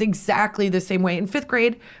I was exactly the same way. In 5th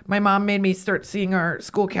grade, my mom made me start seeing our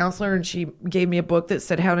school counselor and she gave me a book that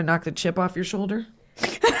said how to knock the chip off your shoulder.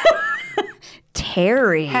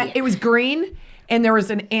 Terry. It was green and there was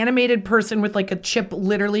an animated person with a chip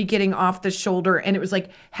literally getting off the shoulder and it was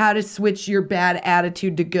how to switch your bad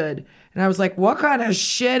attitude to good. And I was like, what kind of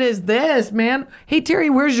shit is this, man? Hey, Terry,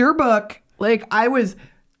 where's your book? I was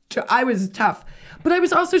tough. But I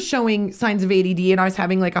was also showing signs of ADD and I was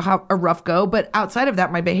having a rough go. But outside of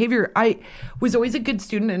that, my behavior, I was always a good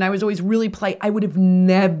student and I was always really polite. I would have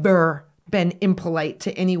never been impolite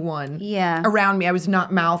to anyone around me. I was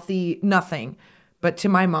not mouthy, nothing. But to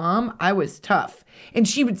my mom, I was tough. And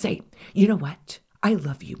she would say, you know what? I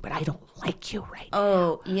love you, but I don't like you right now.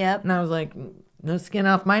 Oh, yep. And I was like, no skin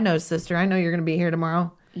off my nose, sister. I know you're going to be here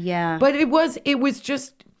tomorrow. Yeah. But it was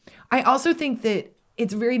just, I also think that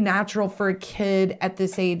it's very natural for a kid at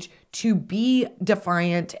this age to be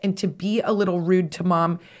defiant and to be a little rude to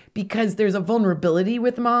mom because there's a vulnerability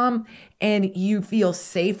with mom and you feel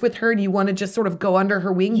safe with her and you want to just sort of go under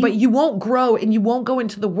her wing, but you won't grow and you won't go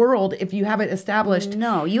into the world if you haven't established.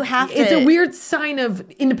 No, you have to. It's a weird sign of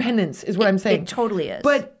independence is what I'm saying. It totally is.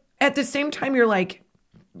 But at the same time, you're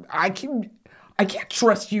I can't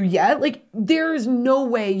trust you yet. There's no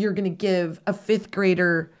way you're going to give a 5th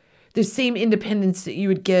grader the same independence that you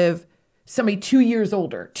would give somebody 2 years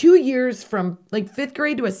older. 2 years from 5th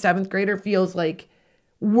grade to a 7th grader feels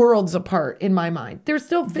worlds apart in my mind. They're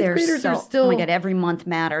still 5th graders are still. Oh my God, every month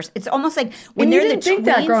matters. It's almost when and they're you didn't the think tweens.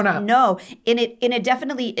 That growing up. No, and it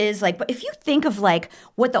definitely is but if you think of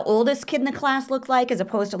what the oldest kid in the class looked like as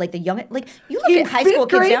opposed to the young, you look In at high school 5th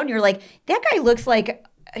grade? kids now and you're that guy looks like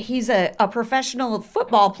he's a professional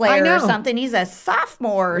football player or something. He's a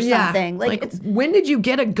sophomore or something. When did you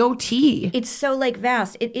get a goatee? It's so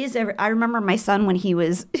vast. It is. I remember my son when he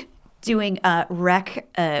was doing rec.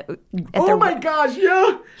 Oh my gosh,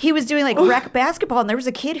 yeah. He was doing rec basketball, and there was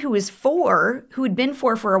a kid who was 4 who had been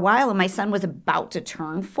 4 for a while, and my son was about to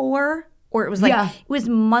turn 4, or it was it was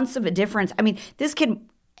months of a difference. I mean, this kid,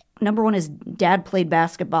 number one, his dad played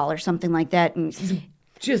basketball or something like that, and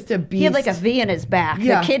just a beast. He had a V in his back.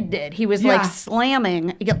 Yeah. The kid did. He was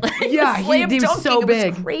slamming. Yeah, he was so big.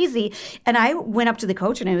 It was crazy. And I went up to the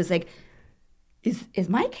coach and I was like, is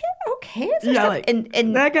my kid okay? Is there Yeah, something- like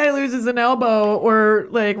and that guy loses an elbow or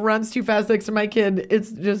like runs too fast next to my kid.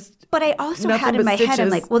 It's just. But I also nothing had in but my head, I'm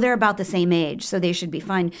stitches. like, well, they're about the same age, so they should be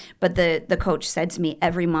fine. But the coach said to me,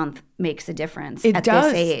 every month makes a difference It at does.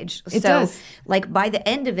 this age. It So, does. like, by the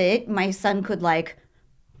end of it, my son could, like,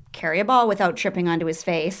 carry a ball without tripping onto his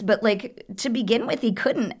face. But, like, to begin with, he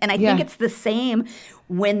couldn't. And I think Yeah. it's the same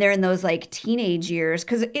when they're in those, like, teenage years.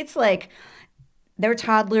 Because it's like they're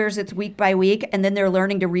toddlers, it's week by week, and then they're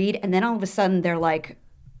learning to read. And then all of a sudden, they're, like,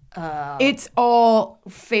 It's all.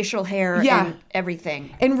 facial hair Yeah. and everything.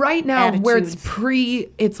 And right now, where it's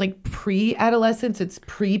Attitudes. it's like pre-adolescence, it's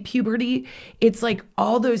pre-puberty. It's like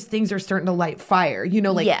all those things are starting to light fire. You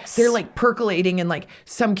know, like Yes. they're like percolating, and like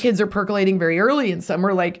some kids are percolating very early, and some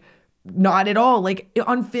are like not at all. Like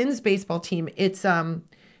on Finn's baseball team, it's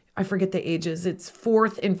I forget the ages. It's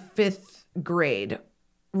 4th and 5th grade,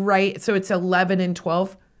 right? So it's 11 and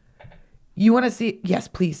 12. You want to see? Yes,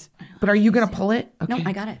 please. But are you going to pull it? No, Okay.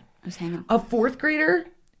 I got it. I was hanging. A 4th grader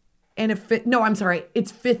and a fifth. No, I'm sorry.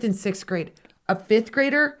 It's 5th and 6th grade. A 5th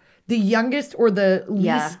grader, the youngest or the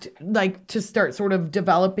Yeah. least, like to start sort of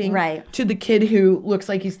developing Right. to the kid who looks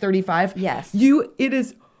like he's 35. Yes. It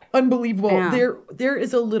is unbelievable. Yeah.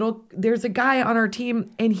 There's a guy on our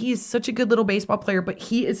team, and he is such a good little baseball player, but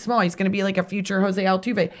he is small. He's going to be like a future Jose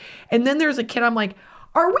Altuve. And then there's a kid, I'm like,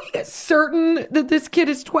 are we certain that this kid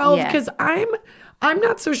is 12? Yeah. Because I'm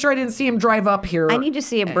not so sure I didn't see him drive up here. I need to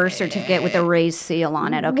see a birth certificate with a raised seal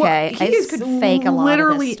on it, Well, okay? I he just is could fake a lot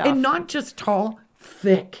literally, of this stuff. and not just tall,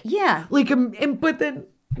 thick. Yeah. Like, but then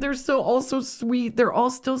they're so also sweet. They're all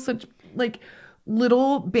still such like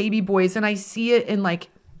little baby boys, and I see it in like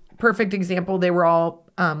perfect example. They were all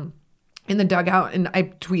in the dugout, and I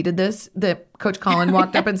tweeted this. That Coach Colin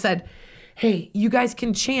walked up and said, "Hey, you guys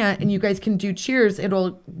can chant and you guys can do cheers.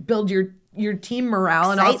 It'll build your team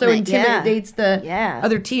morale and also Excitement, yeah. intimidates the Yeah.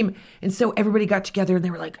 other team." And so everybody got together and they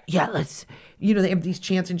were like, "Yeah, let's." They have these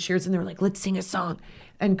chants and cheers, and they were like, "Let's sing a song."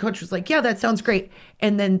 And Coach was like, "Yeah, that sounds great."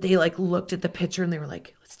 And then they like looked at the picture and they were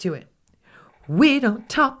like, "Let's do it." We don't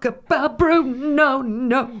talk about Bruno,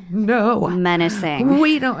 no. Menacing.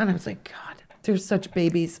 We don't. And I was like, God, they're such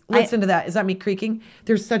babies. Listen to that. Is that me creaking?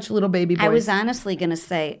 They're such little baby boys. I was honestly going to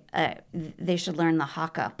say they should learn the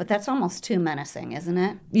haka, but that's almost too menacing, isn't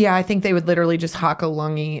it? Yeah, I think they would literally just hock a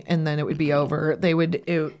lungy and then it would be over. They would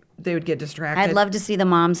get distracted. I'd love to see the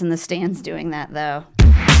moms in the stands doing that, though.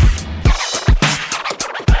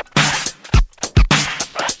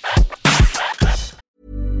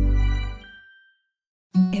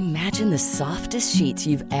 Imagine the softest sheets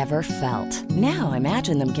you've ever felt. Now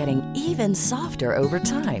imagine them getting even softer over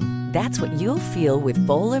time. That's what you'll feel with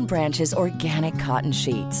Boll & Branch's organic cotton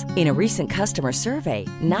sheets. In a recent customer survey,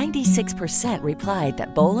 96% replied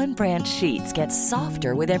that Boll & Branch sheets get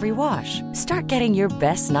softer with every wash. Start getting your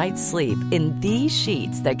best night's sleep in these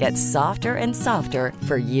sheets that get softer and softer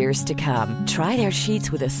for years to come. Try their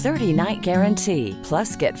sheets with a 30-night guarantee.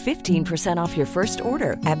 Plus, get 15% off your first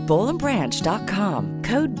order at bollandbranch.com.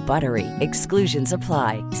 Code BUTTERY. Exclusions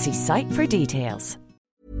apply. See site for details.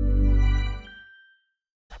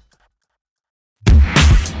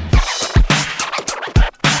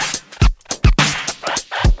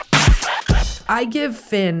 I give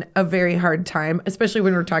Finn a very hard time, especially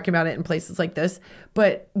when we're talking about it in places like this.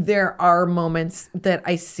 But there are moments that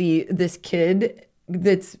I see this kid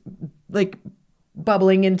that's like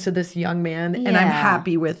bubbling into this young man, and I'm Yeah.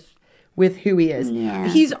 happy with who he is. Yeah.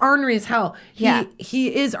 He's ornery as hell. Yeah.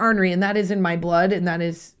 He is ornery, and that is in my blood, and that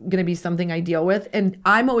is going to be something I deal with. And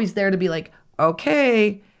I'm always there to be like,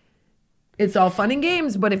 okay, it's all fun and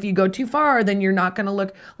games, but if you go too far, then you're not going to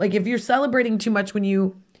look like if you're celebrating too much when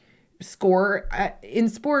you score in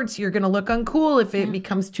sports, you're going to look uncool if it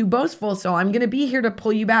becomes too boastful. So I'm going to be here to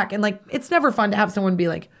pull you back. And like, it's never fun to have someone be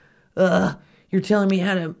like, you're telling me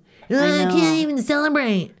how to, I can't even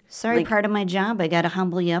celebrate. Sorry, part of my job. I got to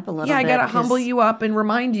humble you up a little bit. Yeah, I got to 'cause- humble you up and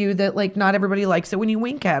remind you that like not everybody likes it when you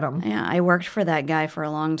wink at them. Yeah, I worked for that guy for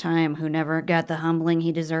a long time who never got the humbling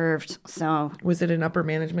he deserved. So Was it an upper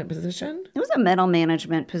management position? it was a middle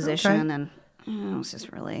management position, and it was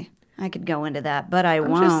just really. I could go into that, but I I'm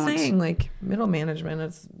won't. just saying, like middle management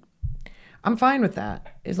is. I'm fine with that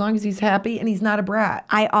as long as he's happy and he's not a brat.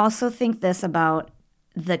 I also think this about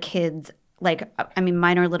the kids. Like, I mean,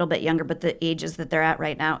 mine are a little bit younger, but the ages that they're at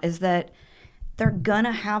right now is that they're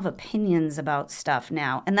gonna have opinions about stuff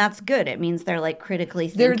now, and that's good. It means they're like critically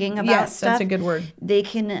thinking about yes, stuff. that's a good word. They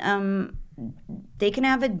can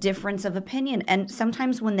have a difference of opinion, and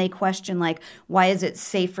sometimes when they question like, why is it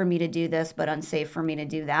safe for me to do this but unsafe for me to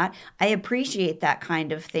do that, I appreciate that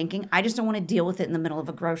kind of thinking. I just don't want to deal with it in the middle of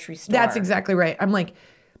a grocery store. That's exactly right. I'm like,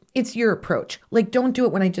 it's your approach. Like, don't do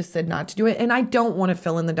it when I just said not to do it. And I don't want to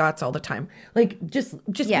fill in the dots all the time. Like, just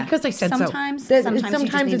Yeah. because I said Sometimes so. you just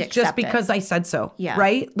need to it's just accept it. because I said so. Yeah.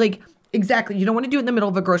 Right? Like, exactly. You don't want to do it in the middle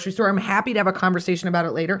of a grocery store. I'm happy to have a conversation about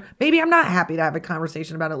it later. Maybe I'm not happy to have a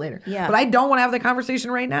conversation about it later. Yeah. But I don't want to have the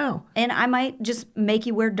conversation right now. And I might just make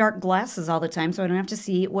you wear dark glasses all the time so I don't have to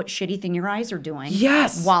see what shitty thing your eyes are doing.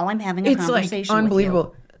 Yes. While I'm having a It's conversation like with you.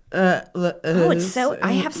 unbelievable. Oh, it's so.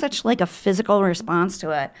 I have such like a physical response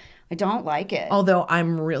to it. I don't like it. Although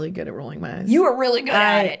I'm really good at rolling my eyes. You are really good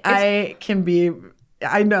at it. I can be.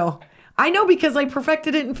 I know because I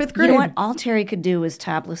perfected it in 5th grade. You know what? All Terry could do was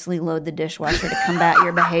toplessly load the dishwasher to combat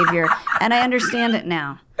your behavior, and I understand it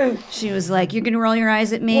now. She was like, "You're gonna roll your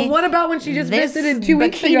eyes at me." Well, what about when she just This visited 2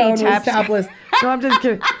 weeks bikini ago and was tops- topless? No, I'm just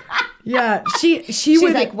kidding. Yeah, she She's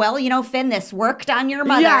would like, "Well, Finn, this worked on your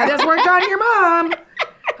mother." Yeah, this worked on your mom.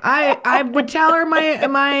 I would tell her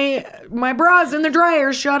my bra's in the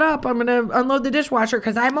dryer. Shut up! I'm gonna unload the dishwasher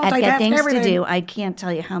because I multitask I've got things everything. to do. I can't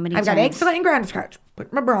tell you how many I've times. got eggs to lay and ground scratch.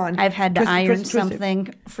 Put my bra on. I've had to Twist it, iron twist it, twist it.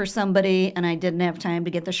 something for somebody, and I didn't have time to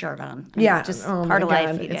get the shirt on. Yeah, just oh part my of life,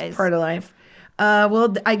 God, you guys. It's part of life.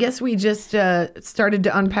 Well, I guess we just started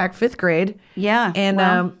to unpack 5th grade. Yeah, and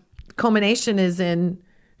well. culmination is in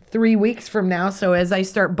 3 weeks from now. So as I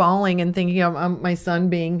start bawling and thinking of my son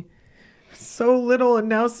being so little and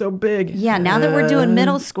now so big. Yeah, now that we're doing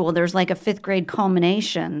middle school, there's like a 5th grade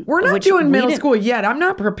culmination. We're not which doing we middle didn't- school yet. I'm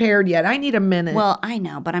not prepared yet. I need a minute. Well, I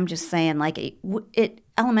know, but I'm just saying, like,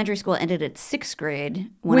 elementary school ended at 6th grade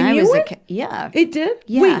when When I you was went? a kid. Yeah, It did?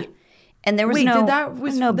 Yeah. Wait. And there was Wait, no did that-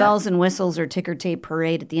 was no that- bells and whistles or ticker tape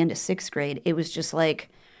parade at the end of 6th grade. It was just like,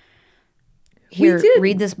 here, did.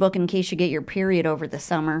 read this book in case you get your period over the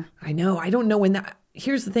summer. I know. I don't know when that.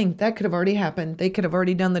 Here's the thing. That could have already happened. They could have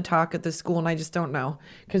already done the talk at the school, and I just don't know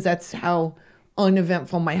because that's how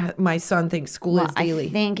uneventful my son thinks school Well, is daily. I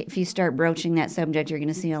think if you start broaching that subject, you're going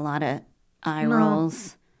to see a lot of eye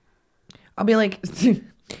rolls. I'll be like,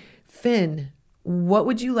 Finn, what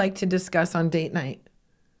would you like to discuss on date night?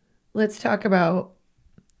 Let's talk about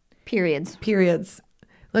Periods.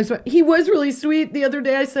 He was really sweet the other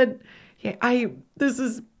day. I said, yeah, this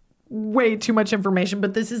is way too much information,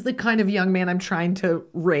 but this is the kind of young man I'm trying to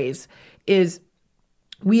raise. Is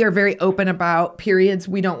we are very open about periods.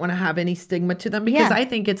 We don't want to have any stigma to them because Yeah. I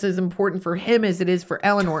think it's as important for him as it is for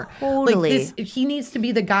Eleanor. Totally. Like he needs to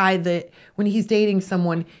be the guy that when he's dating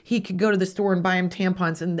someone, he could go to the store and buy him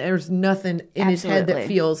tampons and there's nothing in his head that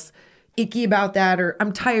Absolutely. feels icky about that, or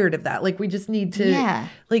I'm tired of that. Like we just need to Yeah.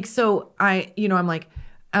 like, so I'm like,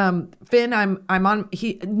 Finn, I'm on,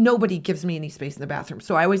 nobody gives me any space in the bathroom.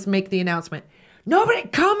 So I always make the announcement, nobody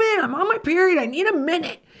come in. I'm on my period. I need a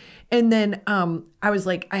minute. And then I was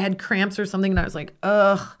like, I had cramps or something, and I was like,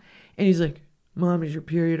 ugh. And he's like, Mom, is your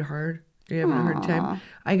period hard? Are you having a hard time?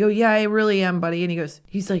 I go, yeah, I really am, buddy. And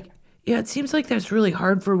he's like, yeah, it seems like that's really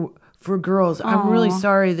hard for girls. I'm really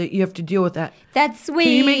sorry that you have to deal with that. That's sweet.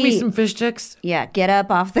 Can you make me some fish sticks? Yeah, get up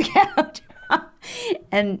off the couch.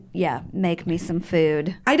 And yeah, make me some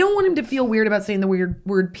food. I don't want him to feel weird about saying the weird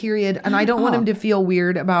word period, and I don't want him to feel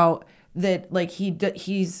weird about that. Like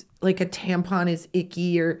he's like a tampon is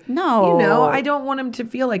icky or No. I don't want him to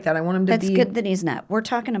feel like that. I want him to That's be good that he's not. We're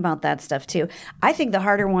talking about that stuff too. I think the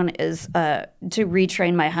harder one is to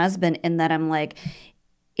retrain my husband in that I'm like,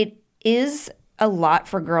 it is a lot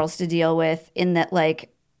for girls to deal with in that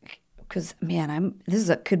like, because man,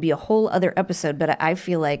 could be a whole other episode, but I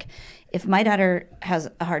feel like if my daughter has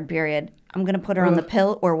a hard period, I'm going to put her on the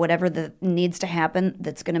pill or whatever that needs to happen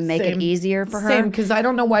that's going to make it easier for her. Same, because I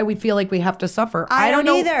don't know why we feel like we have to suffer. I don't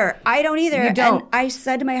know either. I don't either. You don't. And I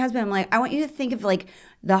said to my husband, I'm like, I want you to think of like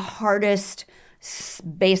the hardest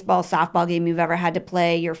baseball, softball game you've ever had to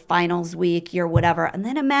play, your finals week, your whatever. And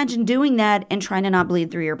then imagine doing that and trying to not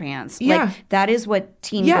bleed through your pants. Yeah. Like that is what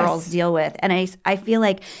teen Yes. girls deal with. And I feel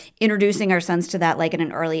like introducing our sons to that like at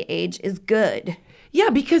an early age is good. Yeah,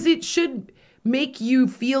 because it should make you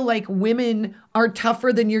feel like women are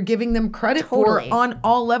tougher than you're giving them credit Totally. for on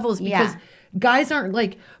all levels. Because Yeah. guys aren't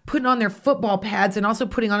like putting on their football pads and also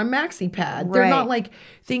putting on a maxi pad. They're Right. not like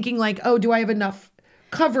thinking like, oh, do I have enough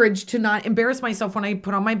coverage to not embarrass myself when I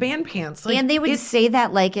put on my band pants? Like, And they would it's- say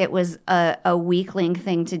that like it was a weakling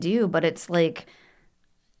thing to do, but it's like,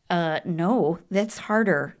 no, that's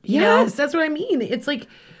harder. You know? Yes, that's what I mean. It's like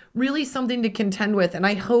really something to contend with. And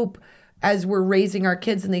I hope as we're raising our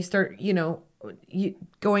kids and they start,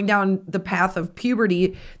 going down the path of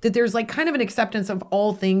puberty, that there's like kind of an acceptance of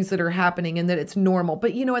all things that are happening and that it's normal.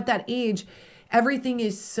 But at that age, everything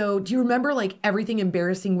is so, do you remember like everything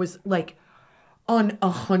embarrassing was like on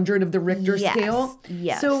 100 of the Richter Yes, scale.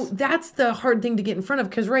 yes. So that's the hard thing to get in front of.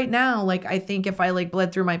 Because right now, like, I think if I like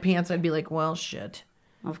bled through my pants, I'd be like, well, shit.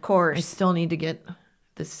 Of I course. still need to get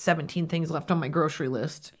the 17 things left on my grocery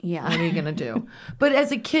list. Yeah. What are you going to do? But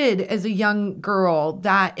as a kid, as a young girl,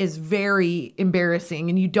 that is very embarrassing.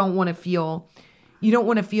 And you don't want to feel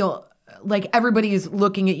like everybody is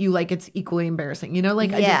looking at you like it's equally embarrassing. You know, like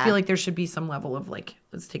I just Yeah. feel like there should be some level of like,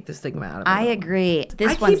 let's take the stigma out of it. I agree.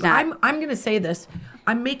 This one's not. I'm going to say this.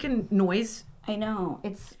 I'm making noise. I know.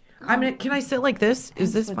 It's. Can I sit like this?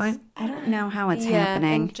 Is this fine? I don't know how it's Yeah,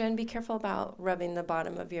 happening. and Jen, be careful about rubbing the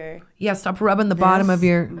bottom of your... Yeah, stop rubbing the bottom of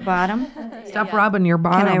your... Bottom? Stop rubbing your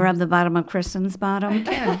bottom. Can I rub the bottom of Kristen's bottom?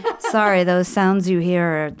 Sorry, those sounds you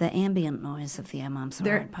hear are the ambient noise of the Mom's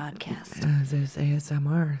Hard podcast. This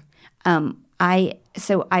ASMR.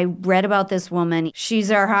 I read about this woman.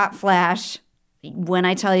 She's our hot flash. When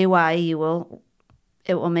I tell you why, it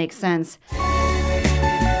will make sense.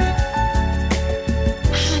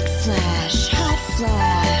 Hot flash. Hot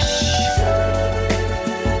flash.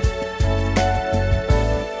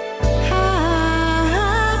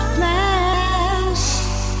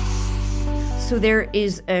 So there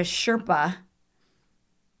is a Sherpa,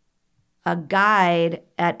 a guide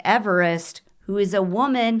at Everest, who is a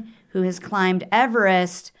woman who has climbed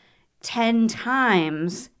Everest 10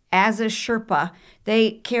 times as a Sherpa.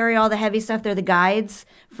 They carry all the heavy stuff. They're the guides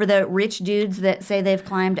for the rich dudes that say they've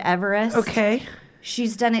climbed Everest. Okay.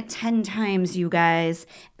 She's done it 10 times, you guys.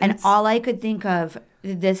 And all I could think of,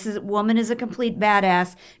 woman is a complete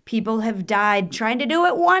badass. People have died trying to do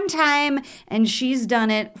it one time, and she's done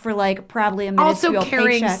it for like probably a minuscule Also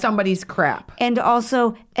carrying paycheck. somebody's crap. And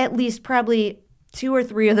also at least probably 2 or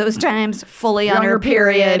 3 of those times fully on On her her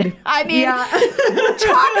period. period. I mean, Yeah.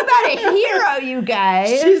 talk about a hero, you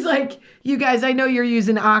guys. She's like, you guys, I know you're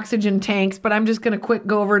using oxygen tanks, but I'm just going to quick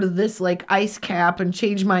go over to this like ice cap and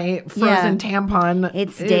change my frozen tampon.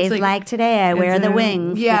 It's days like today, I wear the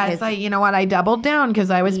wings. Yeah, because- it's like, you know what? I doubled down because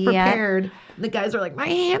I was Yeah. prepared. The guys are like, my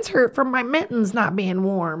hands hurt from my mittens not being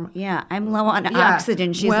warm. yeah, I'm low on Yeah.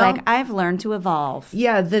 oxygen. She's Well- like, I've learned to evolve.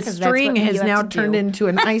 Yeah, the 'Cause that's string what you has have now to turned do. into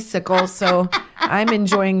an icicle, so I'm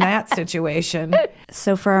enjoying that situation.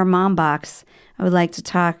 So for our mom box, I would like to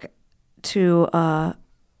talk to a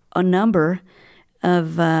number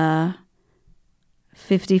of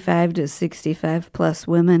 55 to 65 plus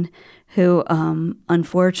women who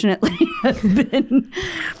unfortunately have been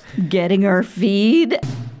getting our feed.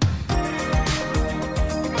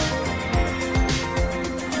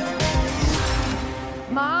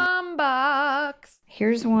 Mom box.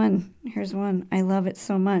 Here's one. I love it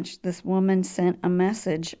so much. This woman sent a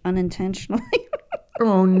message unintentionally.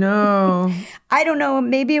 Oh no. I don't know.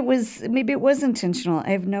 Maybe it was intentional. I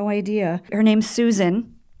have no idea. Her name's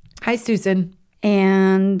Susan, Hi, Susan.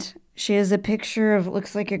 and she has a picture of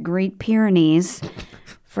looks like a Great Pyrenees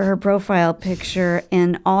for her profile picture,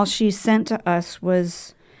 and all she sent to us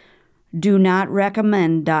was, "Do not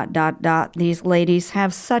recommend ... These ladies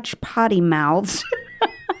have such potty mouths."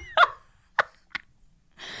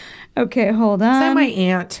 Okay, hold on. Is that my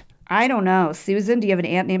aunt? I don't know. Susan, do you have an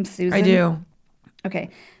aunt named Susan? I do. Okay.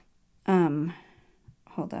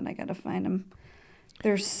 Hold on, I gotta find them.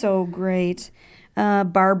 They're so great.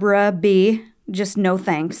 Barbara B. Just no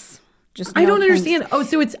thanks. Just I no don't thanks. understand. Oh,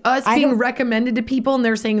 so it's us I being don't- recommended to people and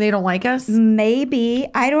they're saying they don't like us? Maybe.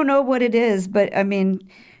 I don't know what it is, but I mean,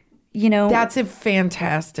 you know, That's a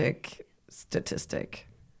fantastic statistic.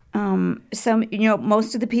 some, you know,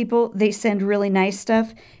 most of the people, they send really nice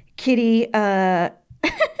stuff. Kitty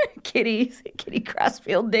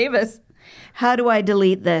Crossfield Davis. How do I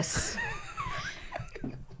delete this?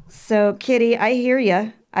 So, Kitty, I hear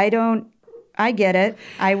you. I get it.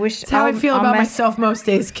 I wish. That's how I feel about myself most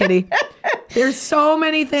days, Kitty. There's so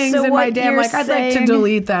many things So in what my day. I'm you're like, I'd like to saying,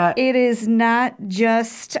 delete that. It is not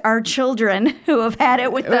just our children who have had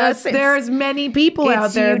it with us. There's many people out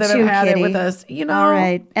it's there you that too, have had Kitty. it with us. You know. All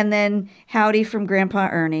right. And then howdy from Grandpa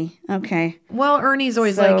Ernie. Okay. Well, Ernie's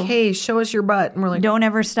always So- like, hey, show us your butt. And we're like, Don't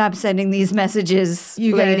ever stop sending these messages,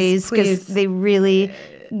 You guys, ladies, because please. they really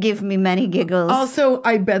give me many giggles. Also,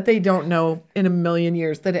 I bet they don't know in a million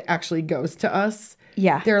years that it actually goes to us.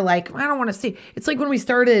 Yeah. They're like, I don't want to see. It's like when we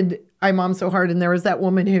started I Mom So Hard, and there was that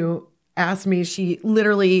woman who asked me, she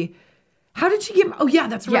literally, how did she get, oh yeah,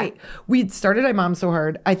 that's right. We'd started I Mom So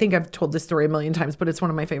Hard. I think I've told this story a million times, but it's one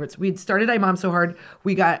of my favorites. We'd started I Mom So Hard.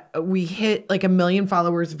 We hit like 1 million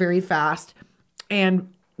followers very fast.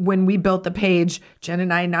 And when we built the page, Jen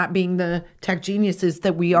and I, not being the tech geniuses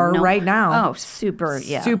that we are right now. Oh, super,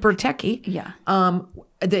 yeah. Super techie. Yeah.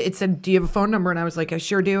 it said, do you have a phone number? And I was like, I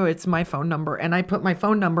sure do. It's my phone number. And I put my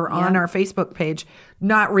phone number on our Facebook page,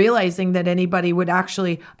 not realizing that anybody would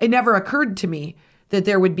actually, it never occurred to me that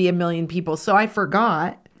there would be 1 million people. So I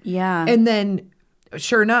forgot. Yeah. And then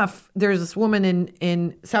sure enough, there's this woman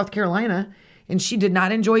in South Carolina, and she did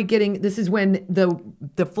not enjoy getting, this is when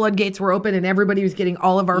the floodgates were open and everybody was getting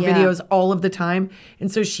all of our videos all of the time. And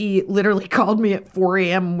so she literally called me at 4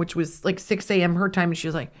 a.m., which was like 6 a.m. her time. And she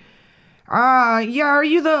was like, yeah, are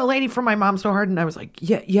you the lady from My Mom So Hard? And I was like,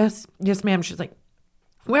 yes, ma'am. She's like,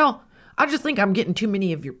 well, I just think I'm getting too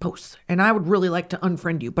many of your posts, and I would really like to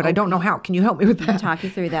unfriend you, but I don't know how. Can you help me with that? Talk you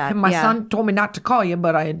through that. And my son told me not to call you,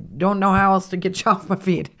 but I don't know how else to get you off my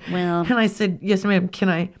feed. Well. And I said, yes, ma'am. Can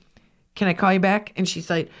I call you back? And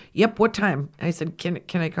she's like, yep, what time? I said, can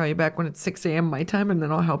I call you back when it's 6 a.m. my time, and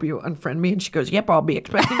then I'll help you unfriend me? And she goes, yep, I'll be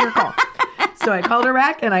expecting your call. So I called her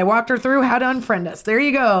back, and I walked her through how to unfriend us. There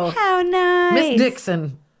you go. How nice. Miss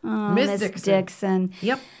Dixon. Oh, Miss Dixon.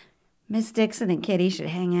 Yep. Miss Dixon and Kitty should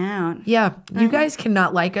hang out. Yeah. You guys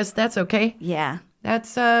cannot like us. That's okay. Yeah.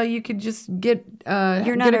 That's you could just get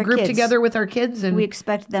You're not get a our group kids. together with our kids, and We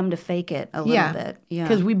expect them to fake it a little bit. Yeah.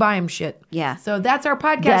 because we buy them shit. Yeah. So that's our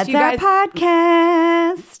podcast. That's you guys. our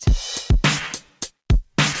podcast.